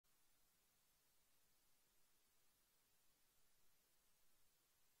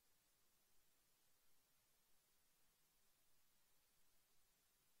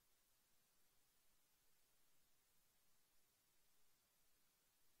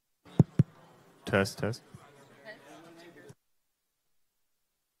Test, test.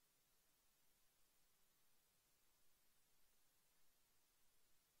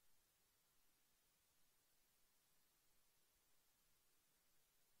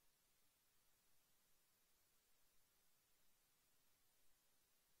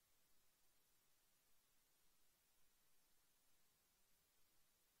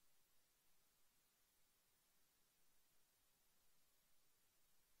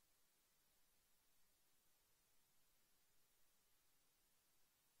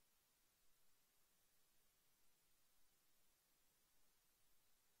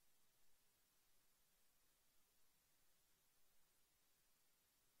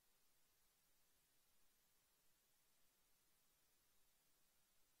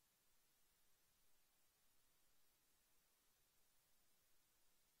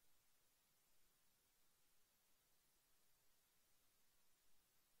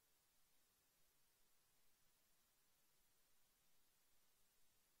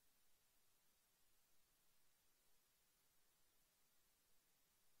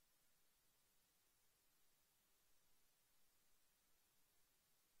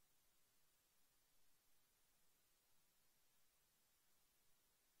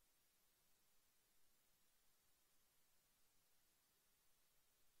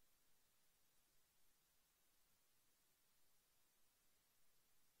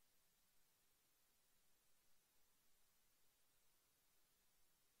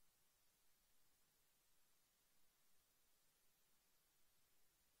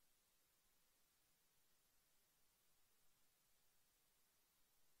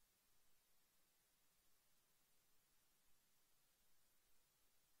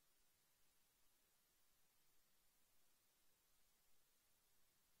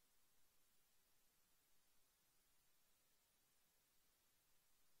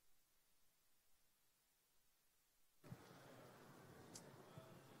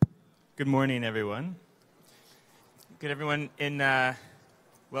 Good morning, everyone. Good, everyone.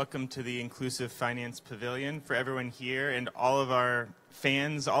 Welcome to the Inclusive Finance Pavilion for everyone here and all of our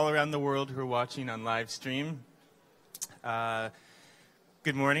fans all around the world who are watching on live stream.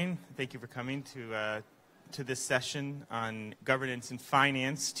 Good morning. Thank you for coming to this session on governance and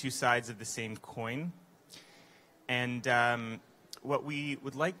finance, two sides of the same coin. And what we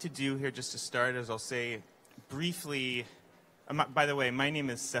would like to do here, just to start, is I'll say briefly. By the way, my name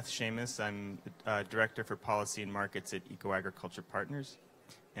is Seth Shames. I'm Director for Policy and Markets at EcoAgriculture Partners.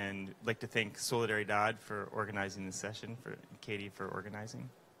 And I'd like to thank Solidaridad for organizing this session, for Katie for organizing.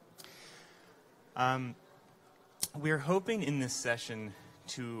 We're hoping in this session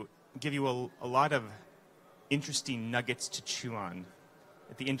to give you a lot of interesting nuggets to chew on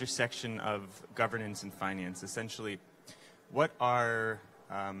at the intersection of governance and finance. Essentially, what are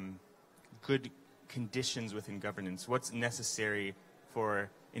good conditions within governance? What's necessary for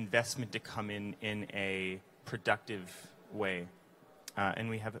investment to come in a productive way? And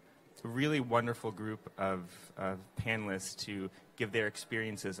we have a really wonderful group of panelists to give their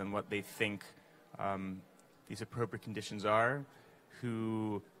experiences on what they think these appropriate conditions are,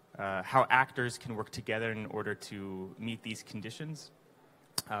 how actors can work together in order to meet these conditions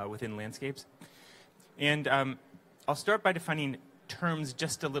within landscapes. And I'll start by defining terms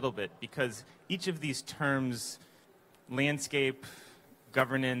just a little bit, because each of these terms, landscape,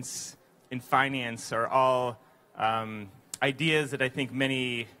 governance, and finance, are all ideas that I think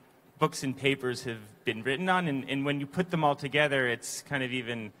many books and papers have been written on, and when you put them all together, it's kind of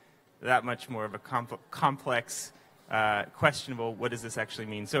even that much more of a complex, questionable, what does this actually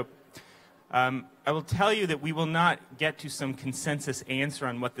mean? So I will tell you that we will not get to some consensus answer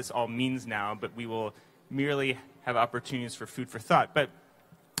on what this all means now, but we will merely have opportunities for food for thought. But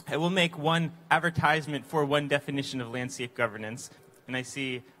I will make one advertisement for one definition of landscape governance. And I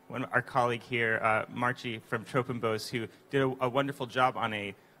see our colleague here, Marchi from Tropenbos, who did a wonderful job on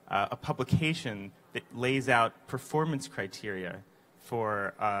a publication that lays out performance criteria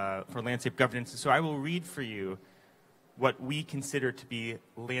for landscape governance. So I will read for you what we consider to be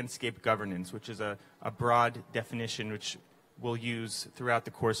landscape governance, which is a broad definition which we'll use throughout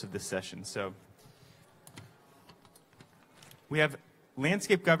the course of this session. So we have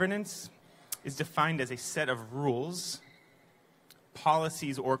landscape governance is defined as a set of rules,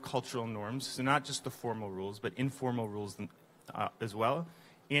 policies, or cultural norms, so not just the formal rules, but informal rules as well,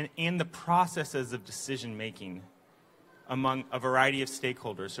 and the processes of decision-making among a variety of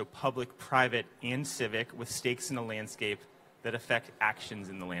stakeholders, so public, private, and civic, with stakes in the landscape that affect actions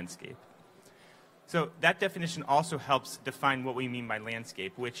in the landscape. So that definition also helps define what we mean by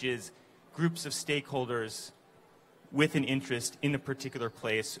landscape, which is groups of stakeholders with an interest in a particular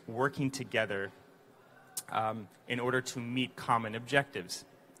place, working together in order to meet common objectives.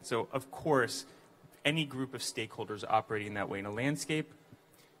 So, of course, any group of stakeholders operating that way in a landscape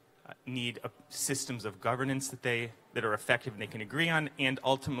need systems of governance that are effective and they can agree on, and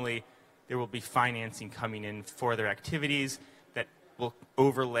ultimately there will be financing coming in for their activities that will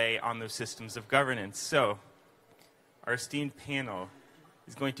overlay on those systems of governance. So, our esteemed panel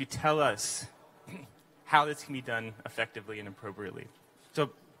is going to tell us how this can be done effectively and appropriately.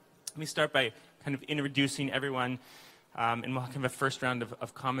 So let me start by kind of introducing everyone, and we'll have a first round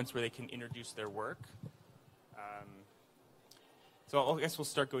of comments where they can introduce their work. So I guess we'll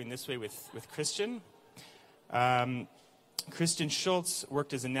start going this way with Christian. Christian Schulze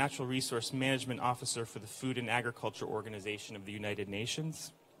worked as a natural resource management officer for the Food and Agriculture Organization of the United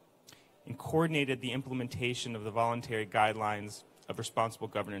Nations and coordinated the implementation of the voluntary guidelines of responsible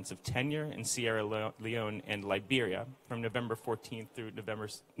governance of tenure in Sierra Leone and Liberia from November 14th through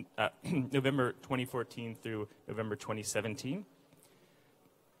November 2014 through November 2017.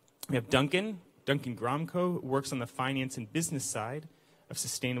 We have Duncan Gromko, who works on the finance and business side of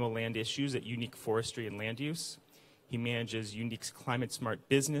sustainable land issues at Unique Forestry and Land Use. He manages Unique's Climate Smart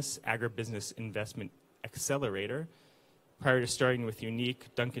Business Agribusiness Investment Accelerator. Prior to starting with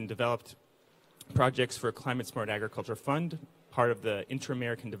Unique, Duncan developed projects for a Climate Smart Agriculture Fund, part of the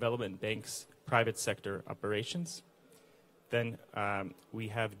Inter-American Development Bank's private sector operations. Then we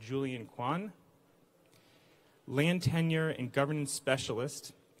have Julian Quan, land tenure and governance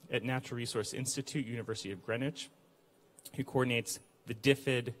specialist at Natural Resource Institute, University of Greenwich, who coordinates the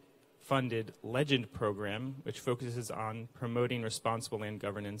DFID-funded Legend program, which focuses on promoting responsible land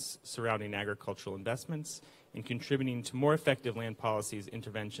governance surrounding agricultural investments and contributing to more effective land policies,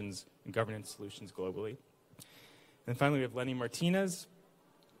 interventions, and governance solutions globally. And finally, we have Lenny Martinez,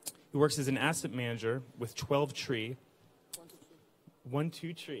 who works as an asset manager with 12 Tree.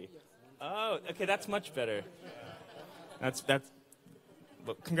 1-2 Tree. Oh, okay, that's much better. That's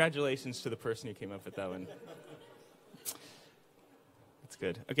well, congratulations to the person who came up with that one. That's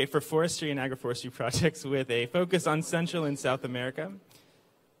good. Okay, for forestry and agroforestry projects with a focus on Central and South America,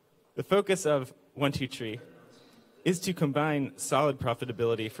 the focus of 1-2 Tree is to combine solid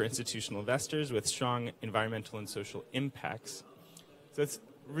profitability for institutional investors with strong environmental and social impacts. So it's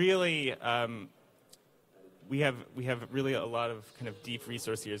really, we have really a lot of kind of deep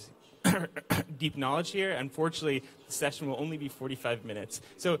resource here, deep knowledge here. Unfortunately, the session will only be 45 minutes.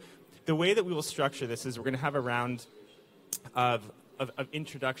 So the way that we will structure this is we're going to have a round of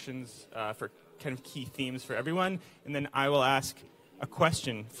introductions for kind of key themes for everyone, and then I will ask a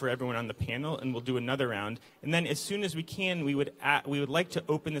question for everyone on the panel, and we'll do another round. And then as soon as we can, we would like to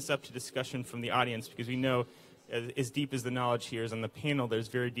open this up to discussion from the audience, because we know as deep as the knowledge here is on the panel, there's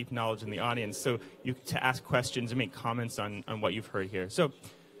very deep knowledge in the audience. So to ask questions and make comments on what you've heard here. So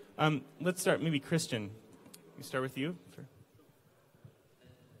let's start, maybe Christian, we start with you. Sure.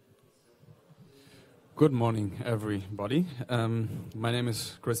 Good morning, everybody. My name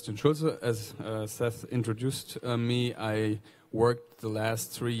is Christian Schulze. As Seth introduced me, I worked the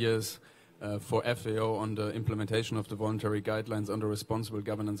last 3 years for FAO on the implementation of the voluntary guidelines on the responsible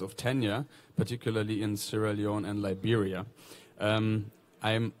governance of tenure, particularly in Sierra Leone and Liberia.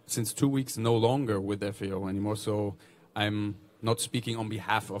 I'm since 2 weeks no longer with FAO anymore, so I'm not speaking on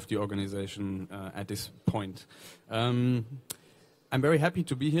behalf of the organization at this point. I'm very happy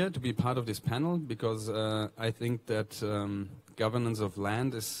to be here, to be part of this panel, because I think that governance of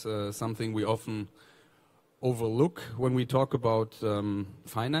land is something we often overlook when we talk about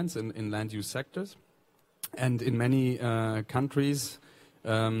finance in land use sectors. And in many countries,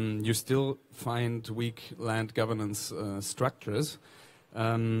 you still find weak land governance structures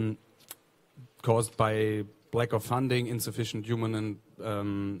caused by lack of funding, insufficient human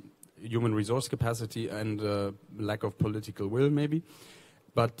resource capacity, and lack of political will, maybe.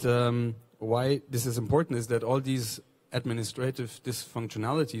 But why this is important is that all these administrative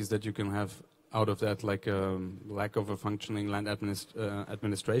dysfunctionalities that you can have out of that, like lack of a functioning land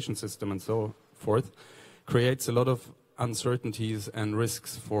administration system and so forth, creates a lot of uncertainties and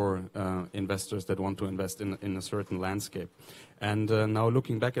risks for investors that want to invest in a certain landscape. And now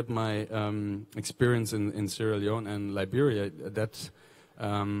looking back at my experience in Sierra Leone and Liberia, that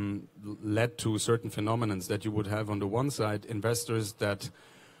led to certain phenomena that you would have on the one side investors that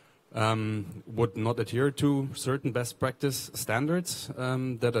would not adhere to certain best practice standards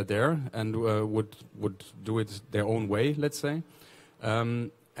that are there and would do it their own way, let's say.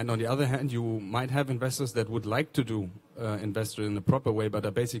 And on the other hand, you might have investors that would like to do investor in a proper way, but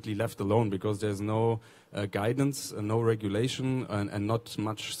are basically left alone because there's no guidance, no regulation, and not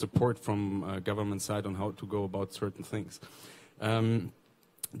much support from government side on how to go about certain things.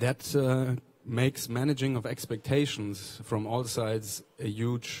 That makes managing of expectations from all sides a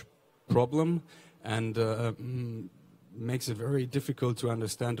huge problem, and makes it very difficult to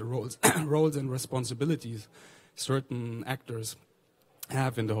understand the roles and responsibilities certain actors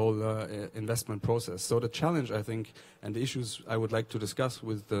have in the whole investment process. So the challenge, I think, and the issues I would like to discuss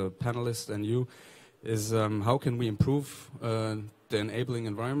with the panelists and you is how can we improve the enabling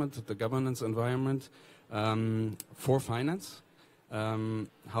environment, the governance environment for finance,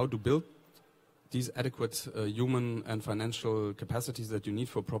 how to build these adequate human and financial capacities that you need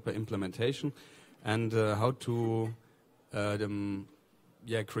for proper implementation, and how to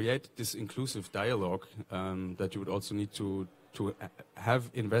create this inclusive dialogue that you would also need to have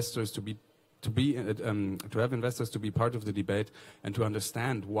investors to have investors to be part of the debate and to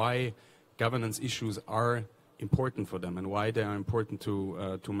understand why governance issues are important for them and why they are important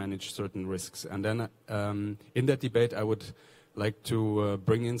to manage certain risks. And then in that debate, I would like to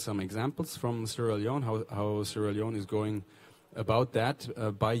bring in some examples from Sierra Leone, how Sierra Leone is going about that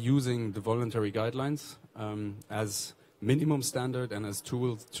by using the voluntary guidelines as minimum standard and as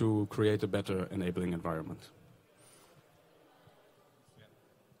tools to create a better enabling environment.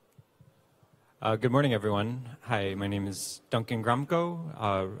 Good morning, everyone. Hi, my name is Duncan Gromko.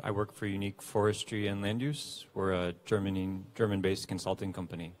 I work for Unique Forestry and Land Use. We're a German-based consulting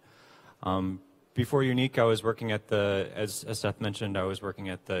company. Before Unique, I was working at as Seth mentioned, I was working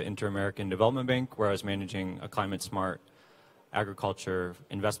at the Inter-American Development Bank, where I was managing a climate-smart agriculture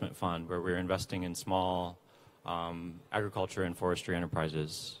investment fund, where we were investing in small agriculture and forestry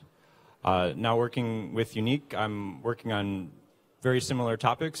enterprises. Now working with Unique, I'm working on very similar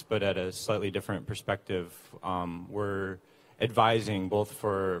topics, but at a slightly different perspective. We're advising both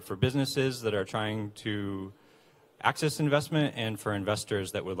for businesses that are trying to access investment and for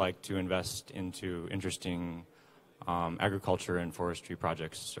investors that would like to invest into interesting agriculture and forestry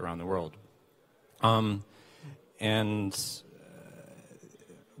projects around the world. And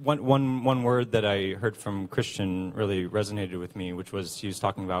one word that I heard from Christian really resonated with me, which was he was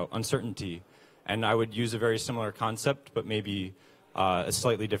talking about uncertainty. And I would use a very similar concept, but maybe a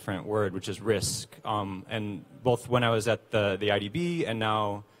slightly different word, which is risk. And both when I was at the IDB and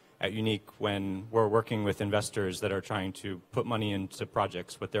now at Unique, when we're working with investors that are trying to put money into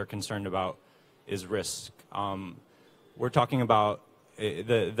projects, what they're concerned about is risk. We're talking about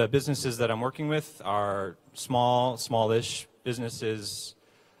the businesses that I'm working with are smallish businesses.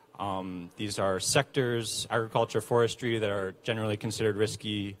 These are sectors, agriculture, forestry, that are generally considered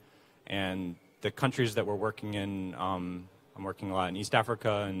risky. And the countries that we're working in, I'm working a lot in East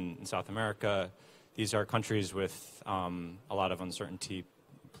Africa and in South America. These are countries with a lot of uncertainty,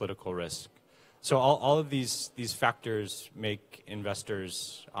 political risk. So all of these how make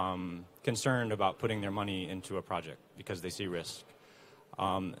investors concerned about putting their money into a project because they see risk.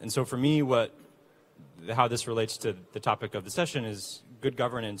 And so for me, how this relates to the topic of the session is good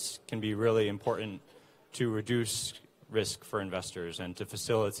governance can be really important to reduce risk for investors and to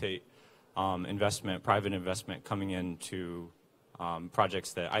facilitate private investment coming into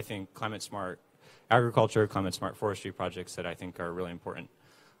projects that I think climate-smart agriculture, climate-smart forestry projects that I think are really important.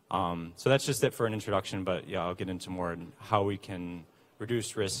 So that's just it for an introduction, but yeah, I'll get into more on how we can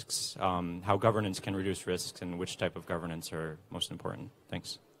reduce risks, how governance can reduce risks, and which type of governance are most important.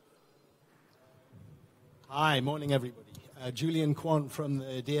 Thanks. Hi, morning everybody. Julian Quan from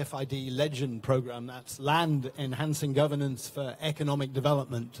the DFID Legend program. That's Land Enhancing Governance for Economic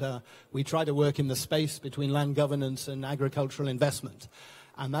Development. We try to work in the space between land governance and agricultural investment.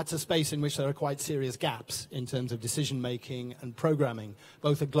 And that's a space in which there are quite serious gaps in terms of decision-making and programming,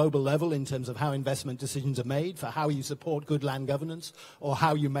 both at global level in terms of how investment decisions are made, for how you support good land governance, or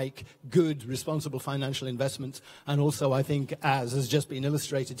how you make good, responsible financial investments, and also, I think, as has just been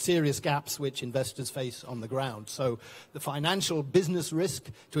illustrated, serious gaps which investors face on the ground. So the financial business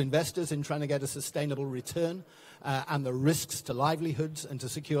risk to investors in trying to get a sustainable return, and the risks to livelihoods and to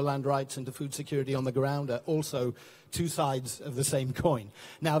secure land rights and to food security on the ground are also two sides of the same coin.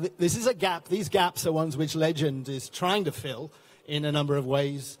 Now, this is a gap. These gaps are ones which Legend is trying to fill in a number of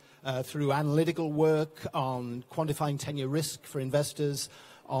ways through analytical work on quantifying tenure risk for investors,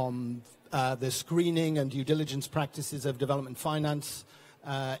 on the screening and due diligence practices of development finance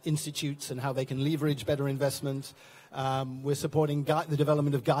institutes and how they can leverage better investment. We're supporting the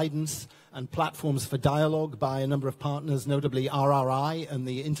development of guidance and platforms for dialogue by a number of partners, notably RRI and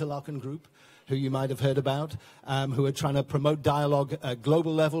the Interlaken Group, who you might have heard about, who are trying to promote dialogue at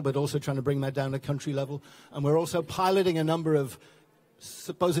global level, but also trying to bring that down to country level. And we're also piloting a number of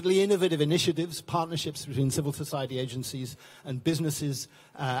supposedly innovative initiatives, partnerships between civil society agencies and businesses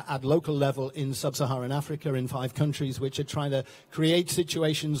at local level in sub-Saharan Africa in 5 countries, which are trying to create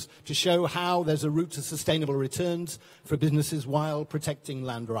situations to show how there's a route to sustainable returns for businesses while protecting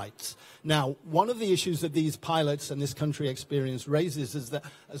land rights. Now, one of the issues that these pilots and this country experience raises is that,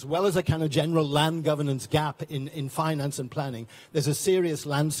 as well as a kind of general land governance gap in finance and planning, there's a serious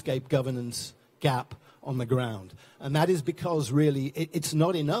landscape governance gap on the ground. And that is because really it's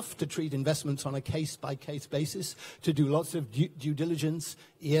not enough to treat investments on a case-by-case basis, to do lots of due diligence,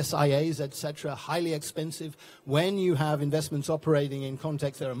 ESIAs, etc., highly expensive. When you have investments operating in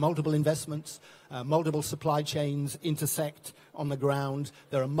context, there are multiple investments, multiple supply chains intersect on the ground.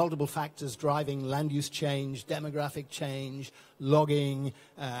 There are multiple factors driving land use change, demographic change, logging,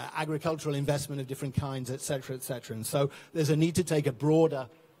 agricultural investment of different kinds, etc., etc. And so there's a need to take a broader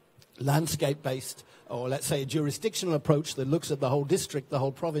landscape-based, or let's say a jurisdictional approach that looks at the whole district, the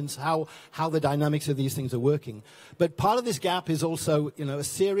whole province, how the dynamics of these things are working. But part of this gap is also, a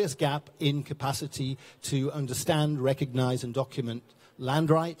serious gap in capacity to understand, recognize, and document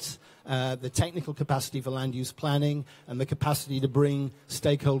land rights, the technical capacity for land use planning, and the capacity to bring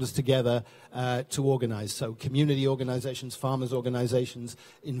stakeholders together to organize. So community organizations, farmers organizations,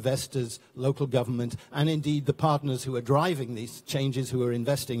 investors, local government, and indeed the partners who are driving these changes, who are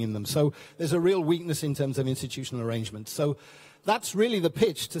investing in them. So there's a real weakness in terms of institutional arrangements. So that's really the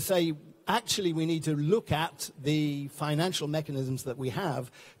pitch, to say, actually, we need to look at the financial mechanisms that we have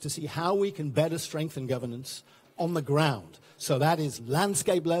to see how we can better strengthen governance on the ground. So that is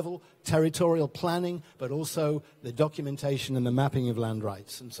landscape level, territorial planning, but also the documentation and the mapping of land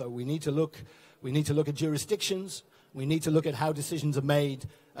rights. And so we need to look at jurisdictions, we need to look at how decisions are made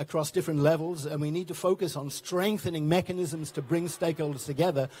across different levels, and we need to focus on strengthening mechanisms to bring stakeholders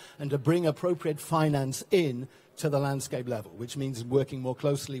together and to bring appropriate finance in to the landscape level, which means working more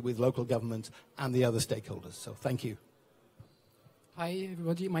closely with local government and the other stakeholders. So thank you. Hi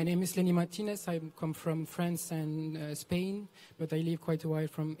everybody, my name is Lenny Martinez. I come from France and Spain, but I live quite a while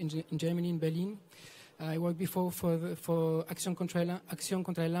in Germany, in Berlin. I worked before for Acción contra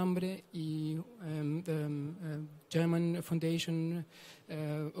el Hambre, the German foundation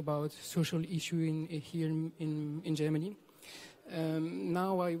about social issue here in Germany.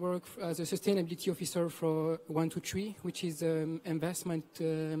 Now I work as a sustainability officer for 123, which is an investment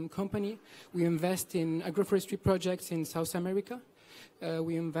company. We invest in agroforestry projects in South America.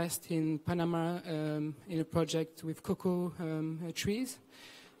 We invest in Panama in a project with cocoa trees,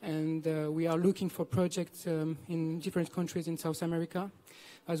 and we are looking for projects in different countries in South America.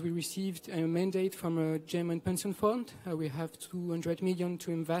 As we received a mandate from a German pension fund, we have 200 million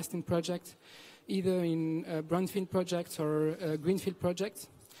to invest in projects, either in brownfield projects or greenfield projects.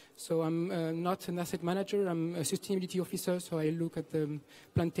 So I'm not an asset manager, I'm a sustainability officer, so I look at the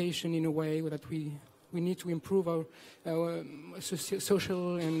plantation in a way that we need to improve our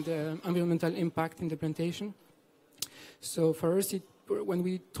social and environmental impact in the plantation. So for us, when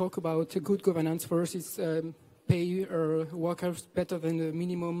we talk about good governance, for us it's pay our workers better than the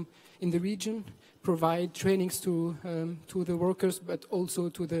minimum in the region, provide trainings to the workers, but also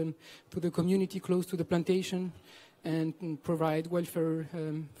to the community close to the plantation, and provide welfare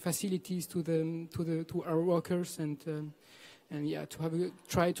facilities to our workers, and yeah,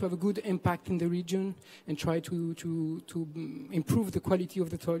 try to have a good impact in the region, and try to improve the quality of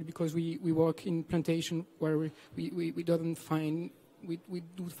the soil, because we work in plantation where we don't find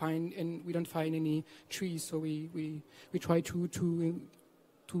any trees, so we try to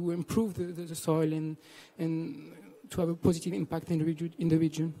improve the soil and to have a positive impact in the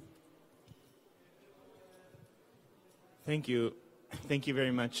region. Thank you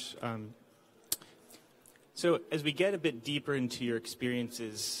very much. So as we get a bit deeper into your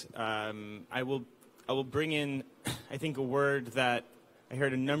experiences, I will bring in, I think, a word that I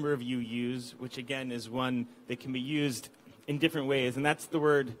heard a number of you use, which again is one that can be used in different ways, and that's the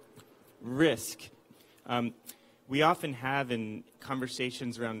word risk. We often have in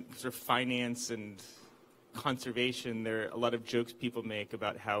conversations around sort of finance and conservation, there are a lot of jokes people make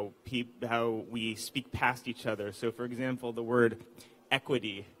about how we speak past each other. So for example, the word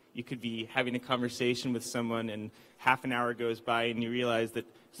equity. You could be having a conversation with someone and half an hour goes by and you realize that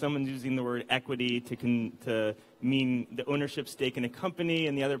someone's using the word equity to mean the ownership stake in a company,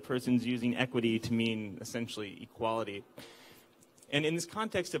 and the other person's using equity to mean essentially equality. And in this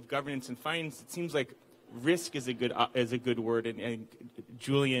context of governance and finance, it seems like risk is a good word, and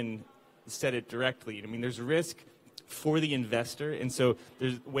Julian said it directly. I mean, there's risk for the investor. And so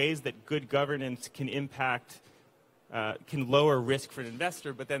there's ways that good governance can impact, can lower risk for an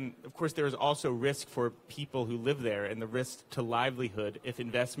investor, but then, of course, there is also risk for people who live there and the risk to livelihood if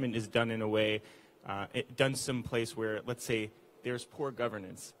investment is done in a way, done someplace where, let's say, there's poor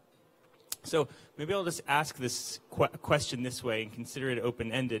governance. So maybe I'll just ask this question this way and consider it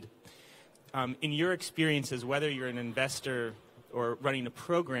open-ended. In your experiences, whether you're an investor or running a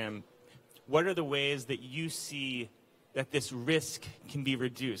program, what are the ways that you see that this risk can be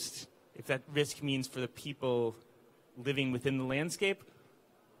reduced? If that risk means for the people living within the landscape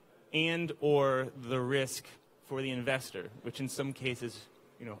and or the risk for the investor, which in some cases,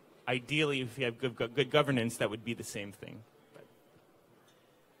 you know, ideally if you have good governance, that would be the same thing.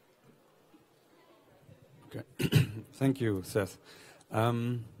 Okay. Thank you, Seth.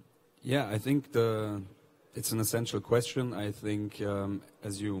 Yeah, I think it's an essential question. I think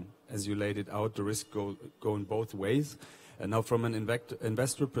as you laid it out, the risk go in both ways. And now from an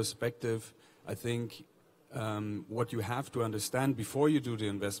investor perspective, I think what you have to understand before you do the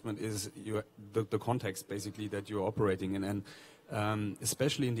investment is the context basically that you're operating in. And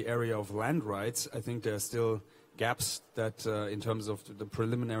especially in the area of land rights, I think there are still gaps that in terms of the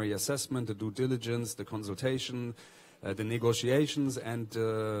preliminary assessment, the due diligence, the consultation, the negotiations and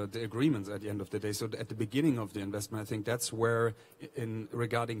the agreements at the end of the day. So at the beginning of the investment, I think that's where,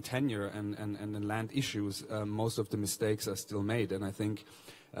 regarding tenure and land issues, most of the mistakes are still made. And I think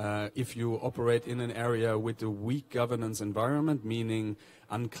if you operate in an area with a weak governance environment, meaning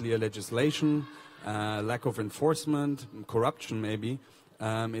unclear legislation, lack of enforcement, corruption maybe,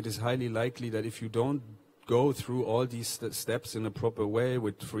 it is highly likely that if you don't go through all these steps in a proper way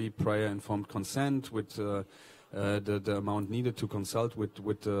with free prior informed consent, with the amount needed to consult with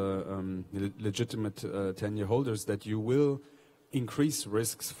legitimate tenure holders, that you will increase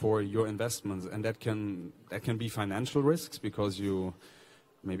risks for your investments, and that can be financial risks because you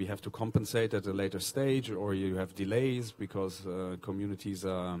maybe have to compensate at a later stage, or you have delays because communities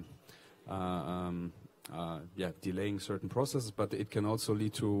are delaying certain processes. But it can also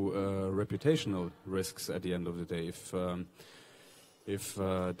lead to reputational risks at the end of the day if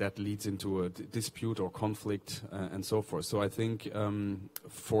that leads into a dispute or conflict and so forth. So I think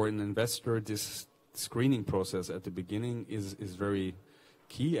for an investor, this screening process at the beginning is very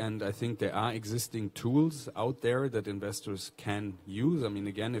key, and I think there are existing tools out there that investors can use. I mean,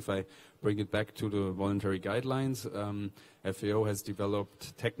 again, if I bring it back to the voluntary guidelines, FAO has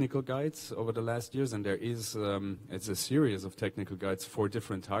developed technical guides over the last years, and there is it's a series of technical guides for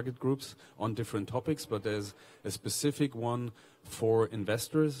different target groups on different topics, but there's a specific one for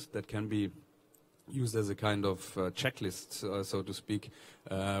investors that can be used as a kind of checklist, so to speak,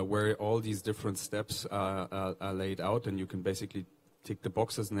 where all these different steps are laid out, and you can basically tick the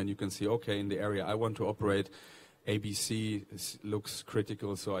boxes, and then you can see, okay, in the area I want to operate, ABC looks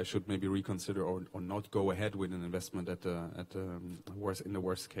critical, so I should maybe reconsider or not go ahead with an investment in the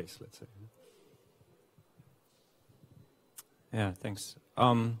worst case, let's say. Yeah, thanks.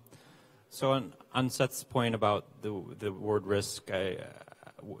 So on Seth's point about the word risk,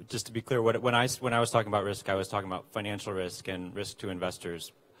 just to be clear, when I was talking about risk, I was talking about financial risk and risk to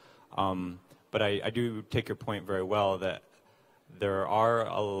investors. But I do take your point very well that there are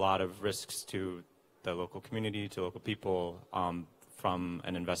a lot of risks to the local community, to local people from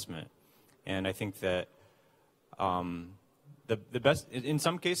an investment. And I think that the best, in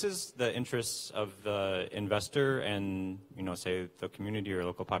some cases, the interests of the investor and, say the community or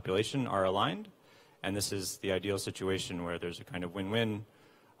local population are aligned. And this is the ideal situation where there's a kind of win-win.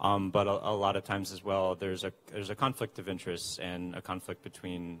 But a lot of times as well, there's a conflict of interests and a conflict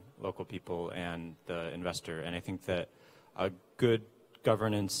between local people and the investor. And I think that a good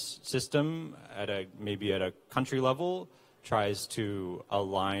governance system maybe at a country level tries to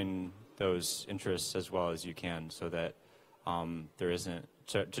align those interests as well as you can, so that there isn't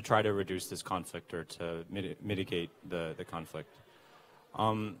to try to reduce this conflict or to mitigate the conflict.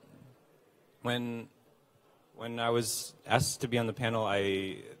 When I was asked to be on the panel,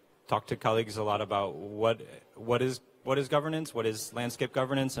 I talked to colleagues a lot about what is governance, what is landscape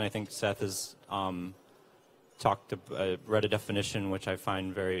governance, and I think Seth has read a definition which I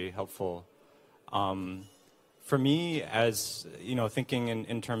find very helpful. For me, as thinking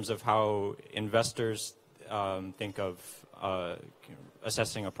in terms of how investors think of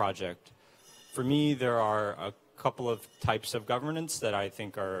assessing a project, for me there are a couple of types of governance that I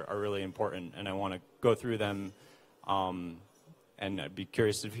think are really important, and I want to go through them, and I'd be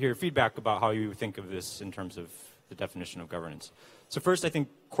curious to hear feedback about how you think of this in terms of the definition of governance. So first, I think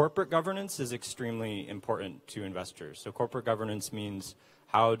corporate governance is extremely important to investors. So corporate governance means,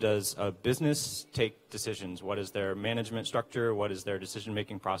 how does a business take decisions? What is their management structure? What is their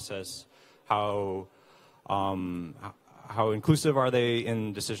decision-making process? How inclusive are they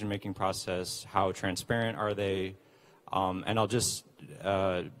in decision-making process? How transparent are they? And I'll just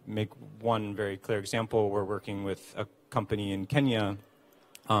make one very clear example. We're working with a company in Kenya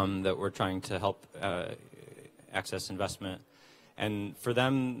that we're trying to help access investment. And for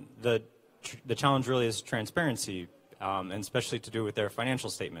them, the challenge really is transparency, and especially to do with their financial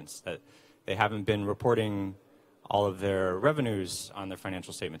statements, that they haven't been reporting all of their revenues on their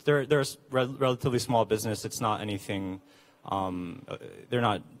financial statements. They're a relatively small business. It's not anything, they're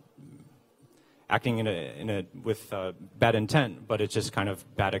not acting with bad intent, but it's just kind of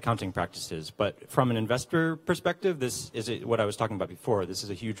bad accounting practices. But from an investor perspective, this is what I was talking about before. This is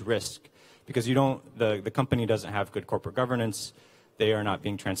a huge risk, because the company doesn't have good corporate governance. They are not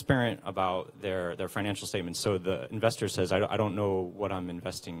being transparent about their financial statements. So the investor says, I don't know what I'm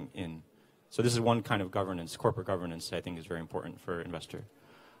investing in. So this is one kind of governance, corporate governance, I think is very important for investor.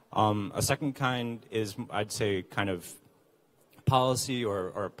 A second kind is, I'd say, kind of policy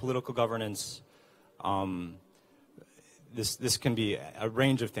or political governance. This can be a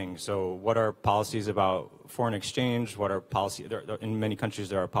range of things. So what are policies about foreign exchange? What are policies? In many countries,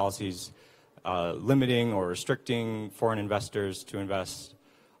 there are policies limiting or restricting foreign investors to invest.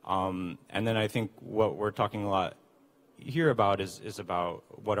 And then I think what we're talking a lot here about is about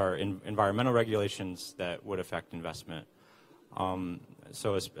what are environmental regulations that would affect investment.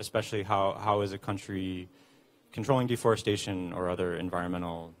 So especially how is a country controlling deforestation or other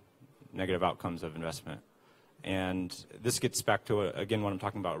environmental negative outcomes of investment. And this gets back to, again, what I'm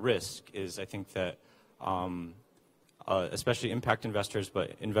talking about risk is, I think that especially impact investors,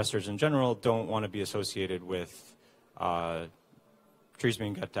 but investors in general, don't want to be associated with trees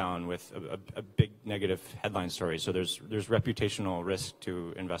being cut down, with a big negative headline story. So there's reputational risk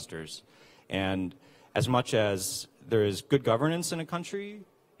to investors. And as much as there is good governance in a country,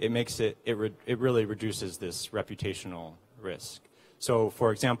 it really reduces this reputational risk. So,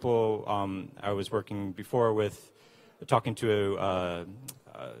 for example, I was working before talking to a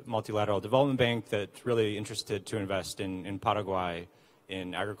multilateral development bank that's really interested to invest in Paraguay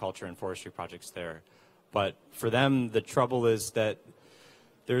in agriculture and forestry projects there. But for them, the trouble is that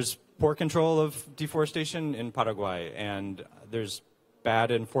there's poor control of deforestation in Paraguay, and there's bad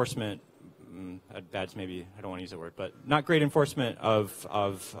enforcement. Bad's maybe, I don't want to use that word, but not great enforcement of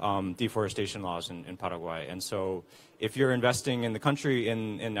deforestation laws in Paraguay. And so if you're investing in the country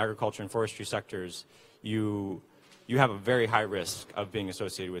in agriculture and forestry sectors, you have a very high risk of being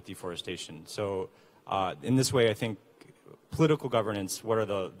associated with deforestation. So in this way, I think political governance, what are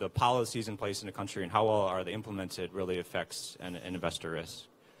the policies in place in a country and how well are they implemented, really affects an investor risk.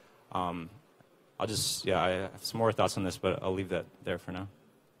 I have some more thoughts on this, but I'll leave that there for now.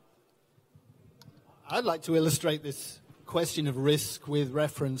 I'd like to illustrate this question of risk with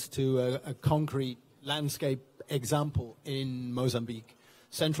reference to a concrete landscape example in Mozambique.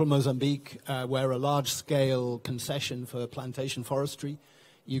 Central Mozambique, where a large-scale concession for plantation forestry,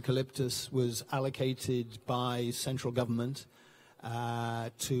 eucalyptus, was allocated by central government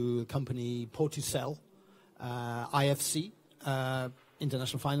to a company, Portucel. IFC,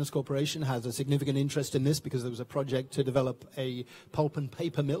 International Finance Corporation, has a significant interest in this because there was a project to develop a pulp and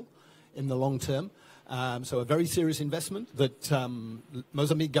paper mill in the long term. So a very serious investment that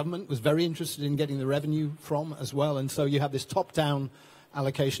Mozambique government was very interested in getting the revenue from as well. And so you have this top-down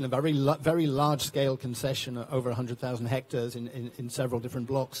allocation, a very large-scale concession, over 100,000 hectares in several different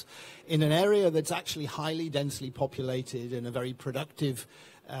blocks, in an area that's actually highly densely populated and a very productive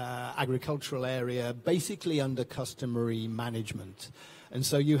agricultural area, basically under customary management. And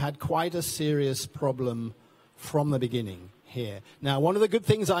so you had quite a serious problem from the beginning here. Now, one of the good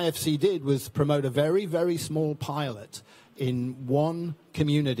things IFC did was promote a very, very small pilot in one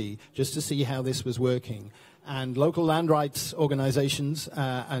community just to see how this was working. And local land rights organizations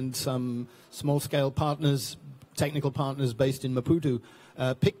and some small-scale partners, technical partners based in Maputo,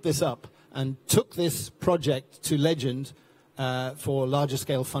 picked this up and took this project to Legend for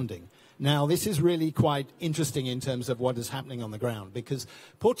larger-scale funding. Now, this is really quite interesting in terms of what is happening on the ground, because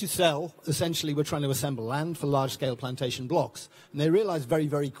Portucel essentially were trying to assemble land for large-scale plantation blocks, and they realized very,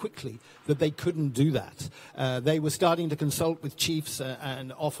 very quickly that they couldn't do that. They were starting to consult with chiefs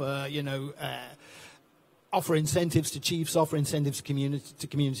and offer, offer incentives to chiefs, offer incentives to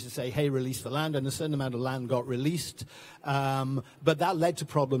communities to say, hey, release the land, and a certain amount of land got released. But that led to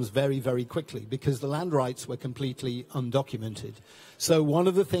problems very, very quickly because the land rights were completely undocumented. So one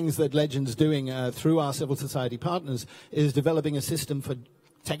of the things that Legend's doing through our civil society partners is developing a system for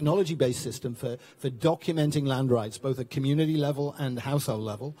technology-based system for documenting land rights, both at community level and household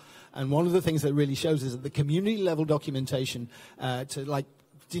level. And one of the things that really shows is that the community level documentation to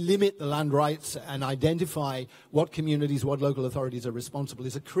delimit the land rights and identify what communities, what local authorities are responsible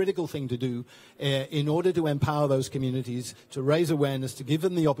is a critical thing to do in order to empower those communities, to raise awareness, to give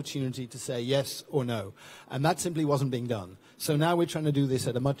them the opportunity to say yes or no. And that simply wasn't being done. So now we're trying to do this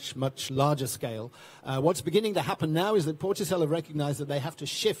at a much, much larger scale. What's beginning to happen now is that Porticel have recognized that they have to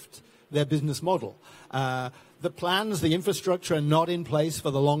shift their business model. The plans, the infrastructure are not in place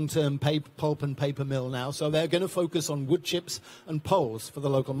for the long-term pulp and paper mill now, so they're going to focus on wood chips and poles for the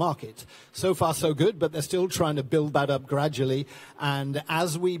local market. So far, so good, but they're still trying to build that up gradually. And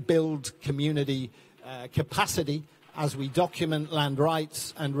as we build community capacity, as we document land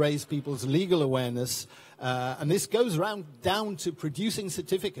rights and raise people's legal awareness, and this goes down to producing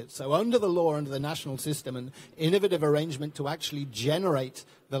certificates. So under the law, under the national system, an innovative arrangement to actually generate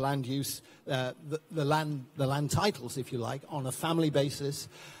the land use, the land titles, if you like, on a family basis,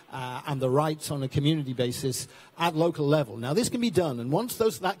 and the rights on a community basis at local level. Now, this can be done, and once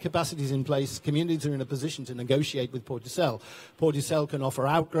that capacity is in place, communities are in a position to negotiate with Porticel. Porticel can offer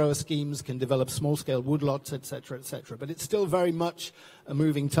outgrower schemes, can develop small-scale woodlots, etc., etc. But it's still very much a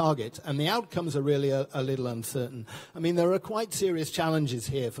moving target, and the outcomes are really a little uncertain. I mean, there are quite serious challenges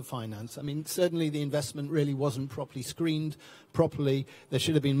here for finance. I mean, certainly the investment really wasn't properly screened properly. There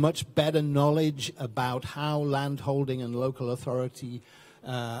should have been much better knowledge about how land holding and local authority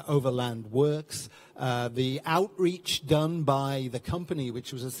over land works. The outreach done by the company,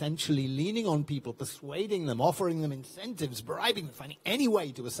 which was essentially leaning on people, persuading them, offering them incentives, bribing them, finding any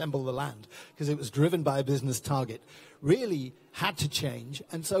way to assemble the land, because it was driven by a business target, really had to change.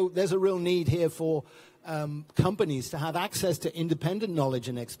 And so there's a real need here for companies to have access to independent knowledge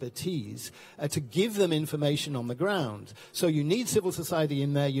and expertise to give them information on the ground. So you need civil society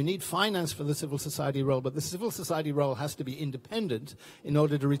in there, you need finance for the civil society role, but the civil society role has to be independent in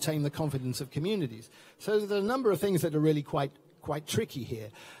order to retain the confidence of communities. So there are a number of things that are really quite tricky here.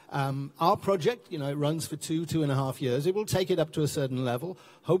 Our project, it runs for 2.5 years. It will take it up to a certain level.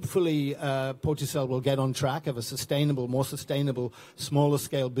 Hopefully, Porticel will get on track of a more sustainable, smaller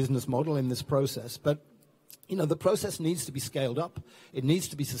scale business model in this process. But the process needs to be scaled up. It needs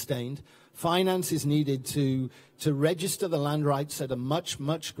to be sustained. Finance is needed to register the land rights at a much,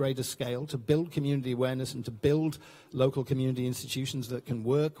 much greater scale, to build community awareness and to build local community institutions that can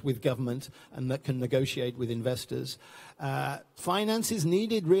work with government and that can negotiate with investors. Finance is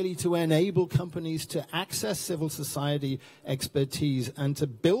needed really to enable companies to access civil society expertise and to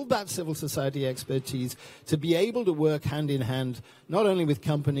build that civil society expertise to be able to work hand in hand, not only with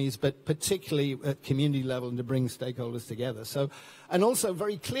companies, but particularly at community level and to bring stakeholders together. So, and also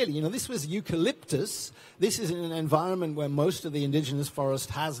very clearly, this was eucalyptus. This is in an environment where most of the indigenous forest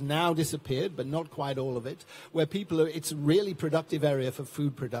has now disappeared, but not quite all of it, where it's a really productive area for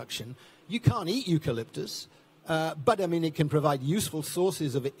food production. You can't eat eucalyptus. But it can provide useful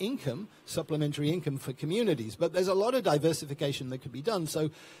sources of income, supplementary income for communities. But there's a lot of diversification that could be done.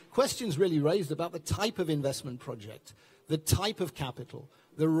 So questions really raised about the type of investment project, the type of capital,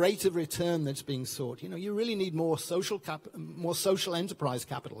 the rate of return that's being sought. You really need more social enterprise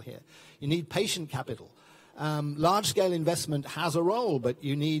capital here. You need patient capital. Large-scale investment has a role, but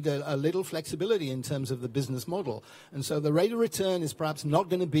you need a little flexibility in terms of the business model. And so the rate of return is perhaps not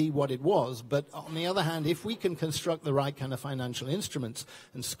going to be what it was, but on the other hand, if we can construct the right kind of financial instruments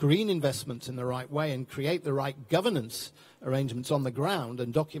and screen investments in the right way and create the right governance arrangements on the ground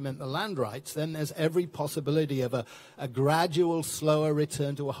and document the land rights, then there's every possibility of a gradual, slower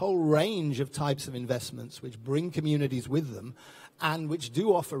return to a whole range of types of investments which bring communities with them and which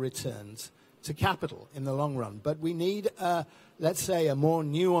do offer returns to capital in the long run. But we need, let's say, a more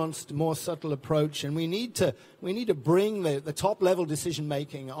nuanced, more subtle approach, and we need to bring the top-level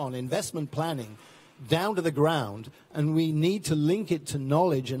decision-making on investment planning down to the ground, and we need to link it to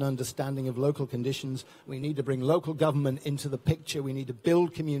knowledge and understanding of local conditions. We need to bring local government into the picture. We need to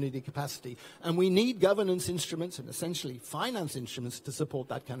build community capacity, and we need governance instruments and essentially finance instruments to support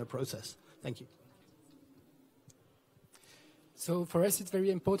that kind of process. Thank you. So for us, it's very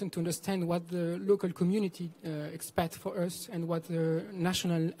important to understand what the local community expect for us and what the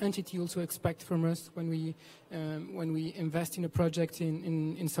national entity also expect from us when we invest in a project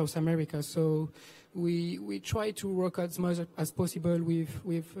in South America. So we try to work as much as possible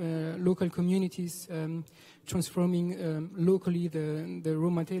with local communities, transforming locally the raw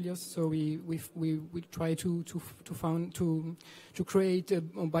materials. So we try to create a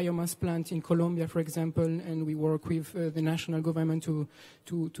biomass plant in Colombia, for example, and we work with the national government to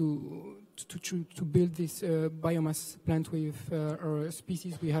to build this biomass plant with our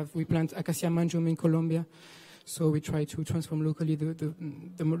species. We plant Acacia mangium in Colombia, so we try to transform locally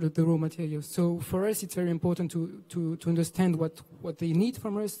the raw materials. So for us, it's very important to understand what they need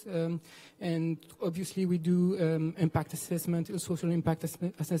from us, and obviously we do impact assessment, social impact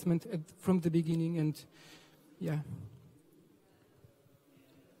assessment from the beginning, and yeah.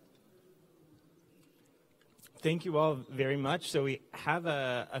 Thank you all very much. So we have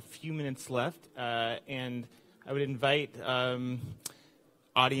a few minutes left, and I would invite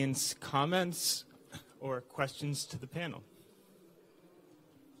audience comments or questions to the panel.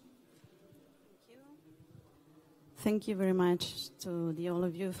 Thank you very much to all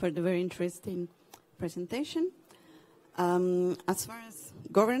of you for the very interesting presentation. As far as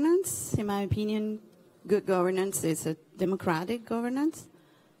governance, in my opinion, good governance is a democratic governance.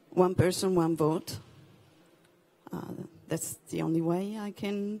 One person, one vote. That's the only way I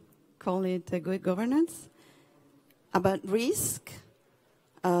can call it a good governance. About risk,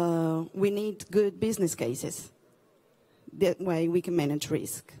 we need good business cases. That way we can manage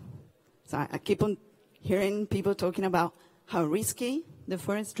risk. So I keep on hearing people talking about how risky the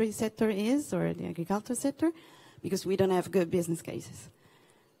forestry sector is, or the agriculture sector, because we don't have good business cases.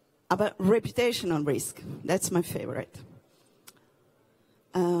 About reputational risk, that's my favorite.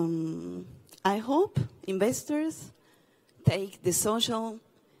 I hope investors take the social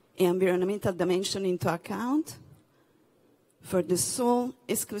and environmental dimension into account for the sole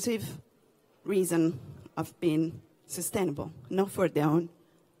exclusive reason of being sustainable, not for their own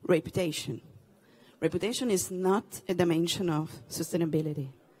reputation. Reputation is not a dimension of sustainability.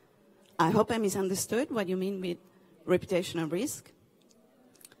 I hope I misunderstood what you mean with reputational risk.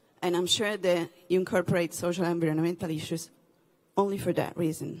 And I'm sure that you incorporate social and environmental issues only for that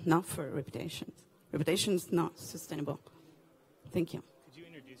reason, not for reputation. Reputation is not sustainable. Thank you. Could you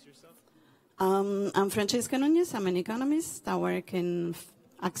introduce yourself? I'm Francesca Núñez. I'm an economist. I work in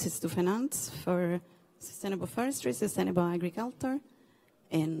access to finance for sustainable forestry, sustainable agriculture,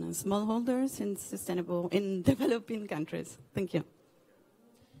 and smallholders in developing countries. Thank you.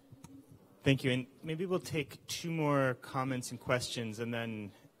 Thank you. And maybe we'll take two more comments and questions and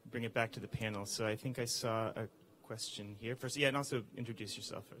then bring it back to the panel. So I think I saw a question here first. Yeah, and also introduce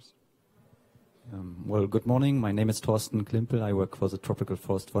yourself first. Well, good morning. My name is Thorsten Klimpel. I work for the Tropical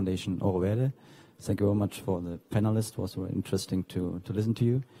Forest Foundation Orverde. Thank you very much for the panelists. It was very interesting to listen to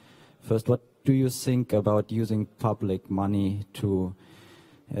you. First, what do you think about using public money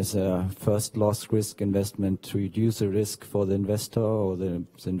as a first loss risk investment to reduce the risk for the investor or the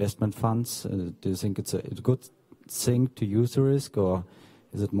investment funds? Do you think it's a good thing to use the risk, or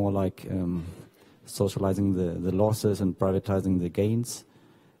is it more like socializing the losses and privatizing the gains?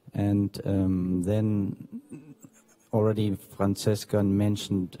 And then already Francesca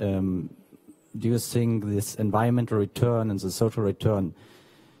mentioned, do you think this environmental return and the social return,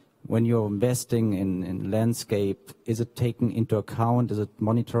 when you're investing in landscape, is it taken into account? Is it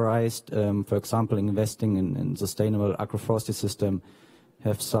monitorized? For example, investing in sustainable agroforestry system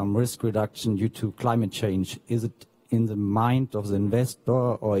have some risk reduction due to climate change. Is it in the mind of the investor,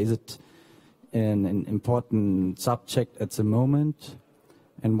 or is it an important subject at the moment?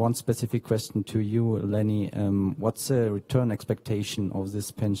 And one specific question to you, Lenny, what's the return expectation of these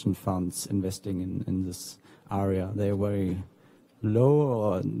pension funds investing in this area? They're very low,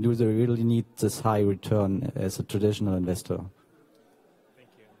 or do they really need this high return as a traditional investor? Thank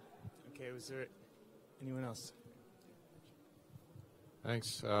you. Okay, was there anyone else?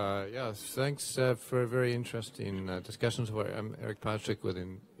 Thanks. Thanks for very interesting discussions. I'm Eric Patrick with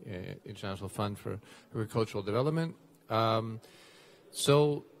the International Fund for Agricultural Development.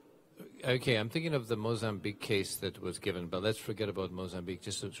 Okay, I'm thinking of the Mozambique case that was given, but let's forget about Mozambique,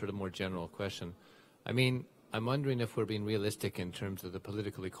 just a sort of more general question. I mean, I'm wondering if we're being realistic in terms of the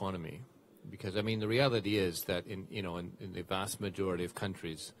political economy, because, I mean, the reality is that in the vast majority of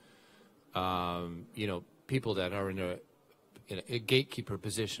countries, people that are in a gatekeeper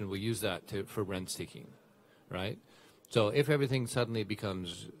position will use that for rent seeking, right? So if everything suddenly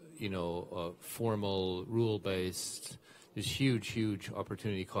becomes, formal, rule-based, there's huge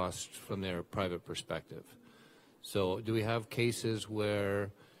opportunity costs from their private perspective. So do we have cases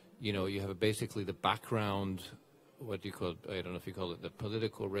where, you have basically the background, what do you call it? I don't know if you call it the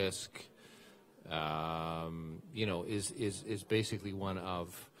political risk, is basically one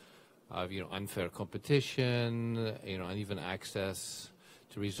of unfair competition, uneven access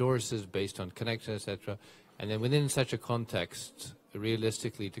to resources based on connection, etc. And then within such a context,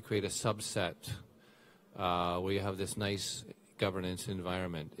 realistically, to create a subset where you have this nice governance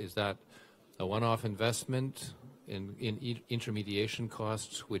environment, is that a one-off investment in intermediation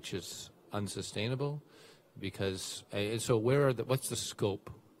costs, which is unsustainable? Because so what's the scope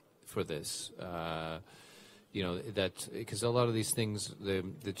for this? Because a lot of these things,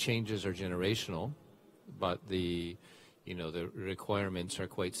 the changes are generational, but the requirements are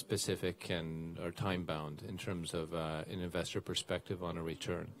quite specific and are time bound in terms of an investor perspective on a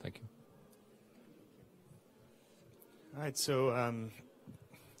return. Thank you. All right, so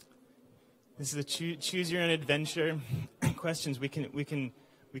this is a choose your own adventure questions. We can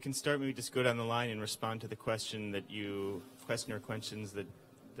start. Maybe just go down the line and respond to the question or questions that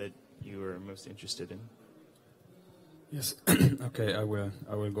you are most interested in. Yes. Okay, I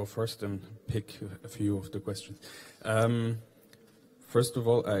will go first and pick a few of the questions. First of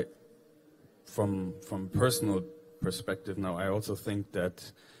all, from personal perspective now, I also think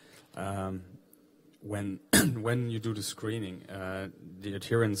that when you do the screening, the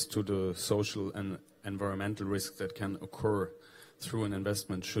adherence to the social and environmental risks that can occur through an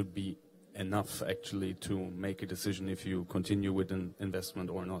investment should be enough actually to make a decision if you continue with an investment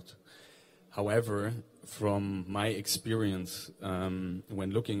or not. However, from my experience,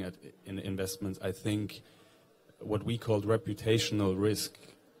 when looking at investments, I think what we call reputational risk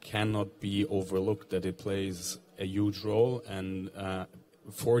cannot be overlooked, that it plays a huge role, and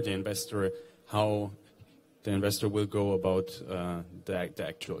for the investor, how the investor will go about the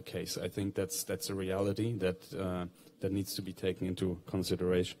actual case. I think that's a reality that needs to be taken into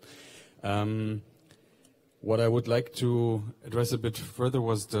consideration. What I would like to address a bit further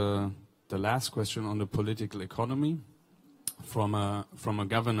was the last question on the political economy from a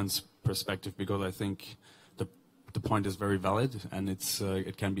governance perspective, because I think the point is very valid, and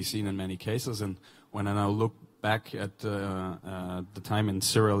it can be seen in many cases. And when I now look back at the time in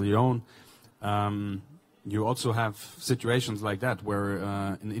Sierra Leone, you also have situations like that where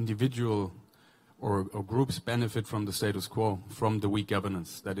an individual or groups benefit from the status quo, from the weak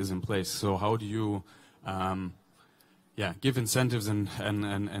governance that is in place. So how do you give incentives and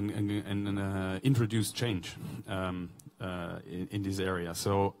introduce change in this area?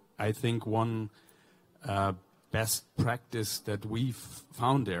 So I think one best practice that we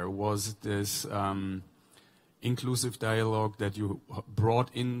found there was this inclusive dialogue that you brought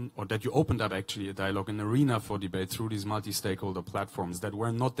in, or that you opened up actually a dialogue, an arena for debate through these multi-stakeholder platforms that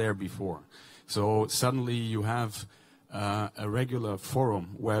were not there before. So suddenly you have a regular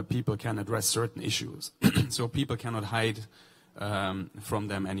forum where people can address certain issues. So people cannot hide from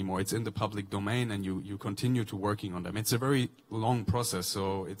them anymore. It's in the public domain, and you continue to working on them. It's a very long process,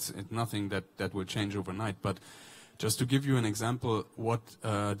 so it's nothing that will change overnight. But just to give you an example, what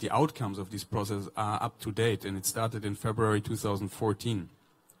the outcomes of this process are up to date, and it started in February 2014.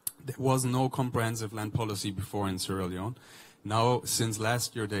 There was no comprehensive land policy before in Sierra Leone. Now, since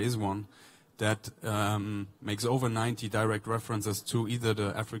last year, there is one that makes over 90 direct references to either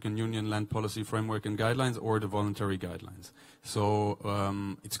the African Union Land Policy Framework and Guidelines or the voluntary guidelines. So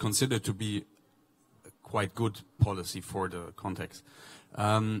it's considered to be a quite good policy for the context.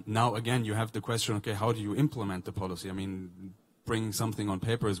 Now, again, you have the question, okay, how do you implement the policy? I mean, bringing something on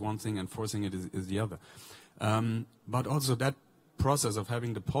paper is one thing, enforcing it is the other. But also that process of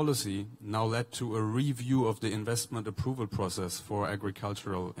having the policy now led to a review of the investment approval process for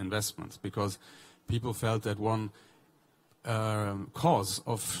agricultural investments, because people felt that one cause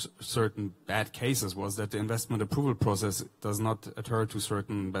of certain bad cases was that the investment approval process does not adhere to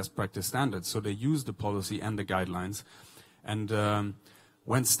certain best practice standards. So they used the policy and the guidelines and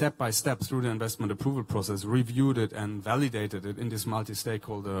went step by step through the investment approval process, reviewed it and validated it in this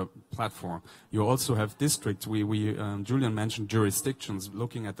multi-stakeholder platform. You also have districts. Julian mentioned jurisdictions,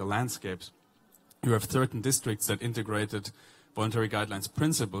 looking at the landscapes. You have certain districts that integrated voluntary guidelines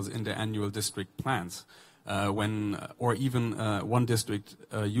principles in their annual district plans. One district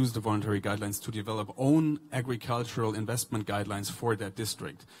used the voluntary guidelines to develop own agricultural investment guidelines for that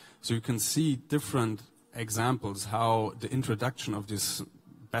district. So you can see different examples how the introduction of this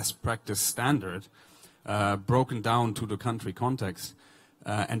best practice standard broken down to the country context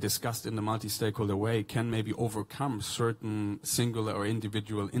and discussed in the multi-stakeholder way can maybe overcome certain singular or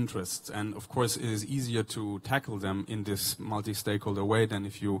individual interests. And of course it is easier to tackle them in this multi-stakeholder way than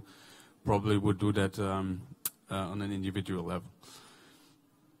if you probably would do that on an individual level.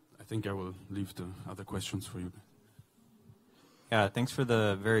 I think I will leave the other questions for you. Yeah, thanks for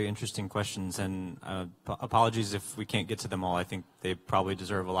the very interesting questions, and apologies if we can't get to them all. I think they probably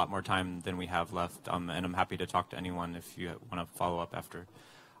deserve a lot more time than we have left, and I'm happy to talk to anyone if you want to follow up after.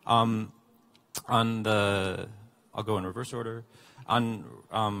 I'll go in reverse order. On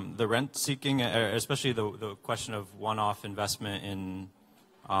the rent seeking, especially the question of one-off investment in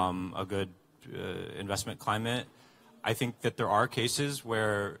a good investment climate, I think that there are cases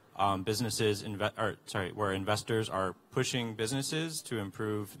where where investors are pushing businesses to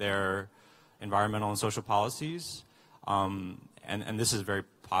improve their environmental and social policies. And this is very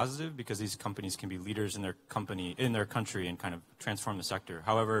positive because these companies can be leaders in their country and kind of transform the sector.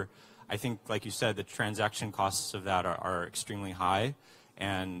 However, I think, like you said, the transaction costs of that are extremely high,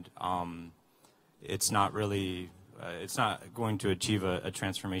 and it's not really, it's not going to achieve a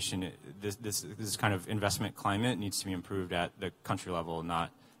transformation. This kind of investment climate needs to be improved at the country level,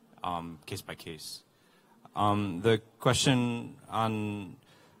 not case by case. The question on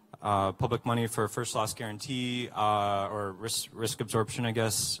public money for first loss guarantee or risk absorption, I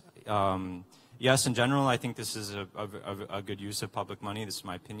guess. Yes, in general, I think this is a good use of public money. This is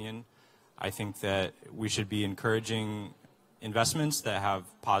my opinion. I think that we should be encouraging investments that have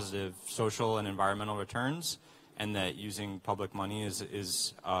positive social and environmental returns, and that using public money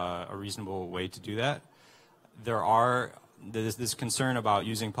is a reasonable way to do that. There's this concern about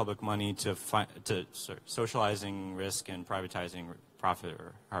using public money to socializing risk and privatizing profit,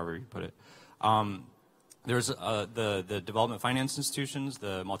 or however you put it. There's the development finance institutions,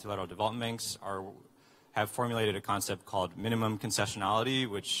 the multilateral development banks have formulated a concept called minimum concessionality,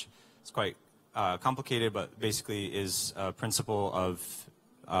 which is quite complicated, but basically is a principle of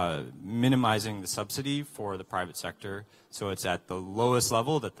minimizing the subsidy for the private sector, so it's at the lowest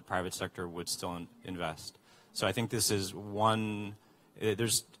level that the private sector would still invest. So I think this is one. It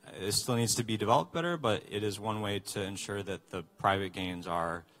still needs to be developed better, but it is one way to ensure that the private gains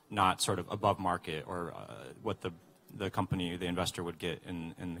are not sort of above market or what the company, the investor would get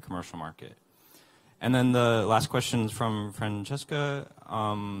in the commercial market. And then the last question is from Francesca.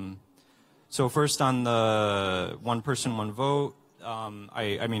 So first on the one person, one vote,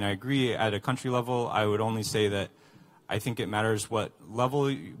 I mean, I agree at a country level. I would only say that I think it matters what level,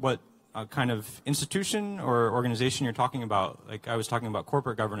 what kind of institution or organization you're talking about. Like I was talking about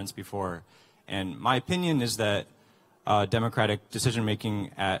corporate governance before, and my opinion is that democratic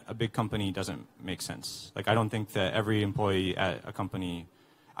decision-making at a big company doesn't make sense. Like I don't think that every employee at a company,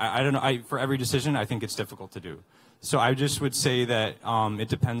 I don't know, for every decision, I think it's difficult to do. So I just would say that it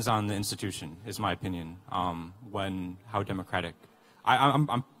depends on the institution, is my opinion, how democratic.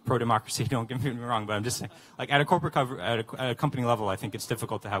 I'm pro-democracy, don't get me wrong, but I'm just saying, like at a corporate at a company level, I think it's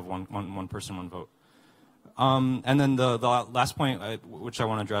difficult to have one person, one vote. And then the last point, which I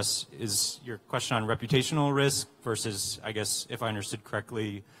want to address, is your question on reputational risk versus, I guess, if I understood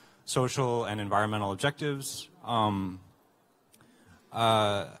correctly, social and environmental objectives. What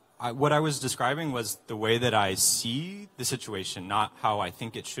I was describing was the way that I see the situation, not how I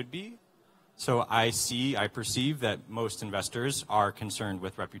think it should be. So I perceive that most investors are concerned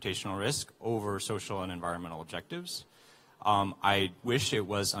with reputational risk over social and environmental objectives. I wish it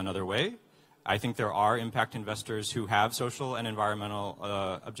was another way. I think there are impact investors who have social and environmental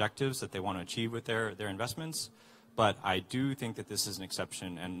objectives that they want to achieve with their investments. But I do think that this is an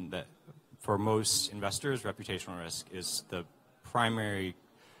exception, and that for most investors, reputational risk is the primary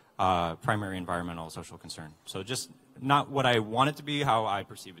environmental social concern. So just not what I want it to be, how I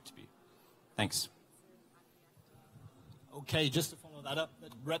perceive it to be. Thanks. Okay, just to follow that up,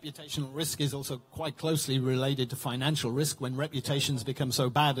 reputational risk is also quite closely related to financial risk when reputations become so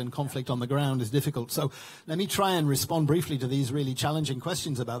bad and conflict on the ground is difficult. So let me try and respond briefly to these really challenging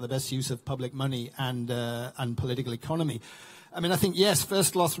questions about the best use of public money and political economy. I mean, I think, yes,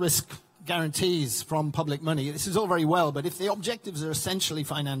 first loss risk guarantees from public money. This is all very well, but if the objectives are essentially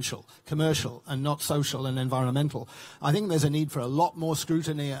financial, commercial, and not social and environmental, I think there's a need for a lot more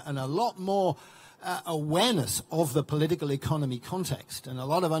scrutiny and a lot more awareness of the political economy context and a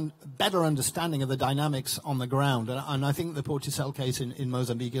lot of better understanding of the dynamics on the ground. And I think the Porticel case in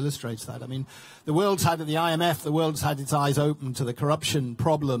Mozambique illustrates that. I mean, the IMF, the world's had its eyes open to the corruption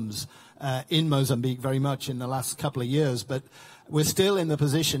problems in Mozambique very much in the last couple of years, but we're still in the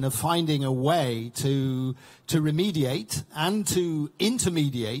position of finding a way to remediate and to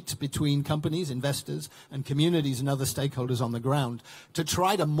intermediate between companies, investors, and communities and other stakeholders on the ground to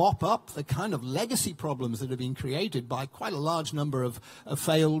try to mop up the kind of legacy problems that have been created by quite a large number of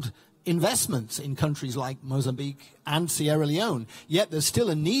failed investments in countries like Mozambique and Sierra Leone. Yet there's still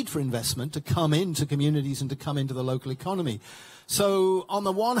a need for investment to come into communities and to come into the local economy. So on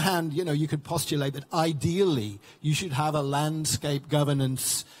the one hand, you could postulate that ideally you should have a landscape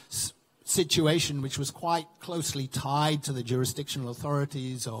governance situation which was quite closely tied to the jurisdictional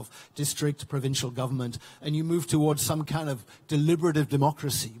authorities of district, provincial government, and you move towards some kind of deliberative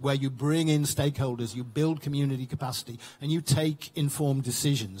democracy where you bring in stakeholders, you build community capacity, and you take informed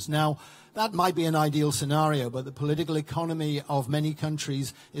decisions. Now, that might be an ideal scenario, but the political economy of many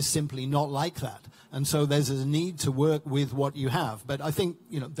countries is simply not like that. And so there's a need to work with what you have. But I think,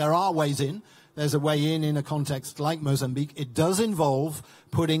 there are ways in. There's a way in a context like Mozambique. It does involve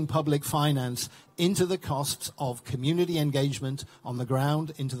putting public finance into the costs of community engagement on the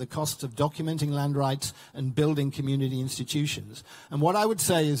ground, into the costs of documenting land rights and building community institutions. And what I would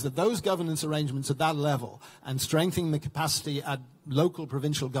say is that those governance arrangements at that level and strengthening the capacity at local,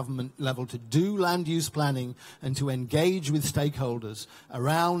 provincial government level to do land use planning and to engage with stakeholders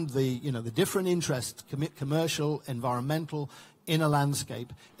around the different interests, commercial, environmental, in a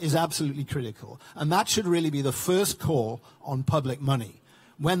landscape is absolutely critical. And that should really be the first call on public money.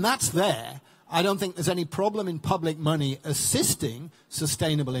 When that's there, I don't think there's any problem in public money assisting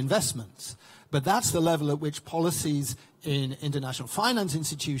sustainable investments. But that's the level at which policies in international finance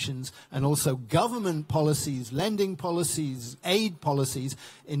institutions and also government policies, lending policies, aid policies,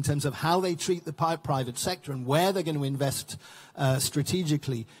 in terms of how they treat the private sector and where they're going to invest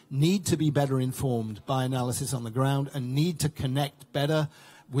strategically, need to be better informed by analysis on the ground and need to connect better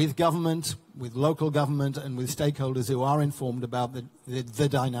with government, with local government, and with stakeholders who are informed about the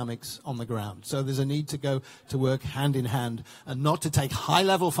dynamics on the ground. So there's a need to go to work hand in hand and not to take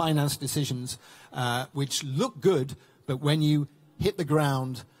high-level finance decisions which look good, but when you hit the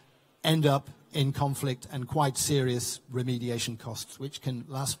ground, end up in conflict and quite serious remediation costs, which can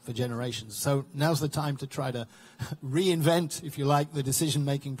last for generations. So now's the time to try to reinvent, if you like, the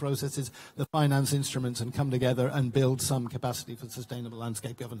decision-making processes, the finance instruments, and come together and build some capacity for sustainable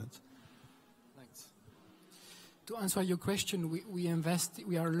landscape governance. Thanks. To answer your question,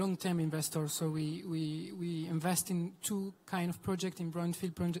 we are long-term investors, so we invest in two kind of projects, in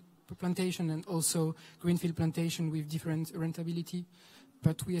brownfield plantation and also greenfield plantation with different rentability.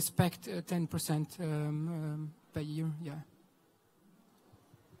 But we expect 10% per year, yeah.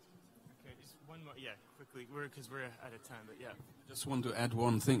 Okay, just one more, quickly, because we're out of time, but yeah. I just want to add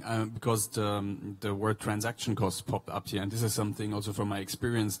one thing, because the word transaction costs popped up here, and this is something also from my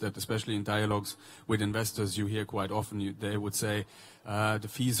experience that especially in dialogues with investors you hear quite often, they would say the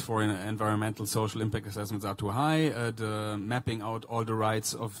fees for environmental social impact assessments are too high, the mapping out all the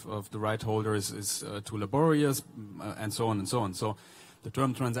rights of the right holders is too laborious, and so on and so on. So the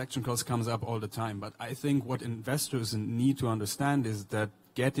term transaction cost comes up all the time, but I think what investors need to understand is that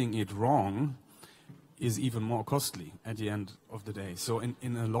getting it wrong is even more costly at the end of the day. So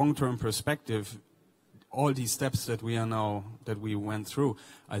in a long-term perspective, all these steps that we went through,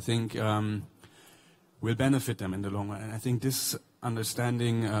 I think will benefit them in the long run. And I think this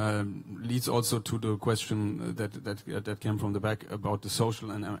understanding leads also to the question that came from the back about the social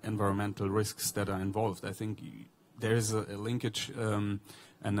and environmental risks that are involved. I think there is a linkage and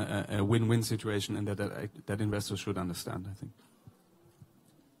a win-win situation, and that investors should understand, I think.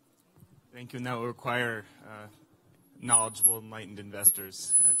 Thank you. And that will require knowledgeable, enlightened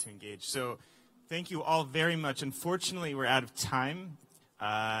investors to engage. So thank you all very much. Unfortunately, we're out of time.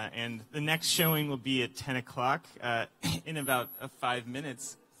 And the next showing will be at 10 o'clock in about 5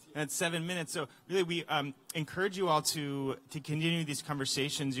 minutes. That's 7 minutes. So really, we encourage you all to continue these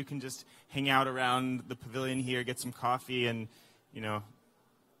conversations. You can just hang out around the pavilion here, get some coffee, and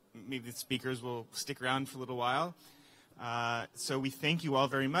maybe the speakers will stick around for a little while. So we thank you all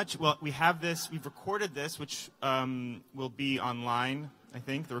very much. Well, we've recorded this, which will be online, I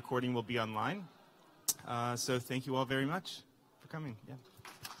think. The recording will be online. So thank you all very much for coming. Yeah.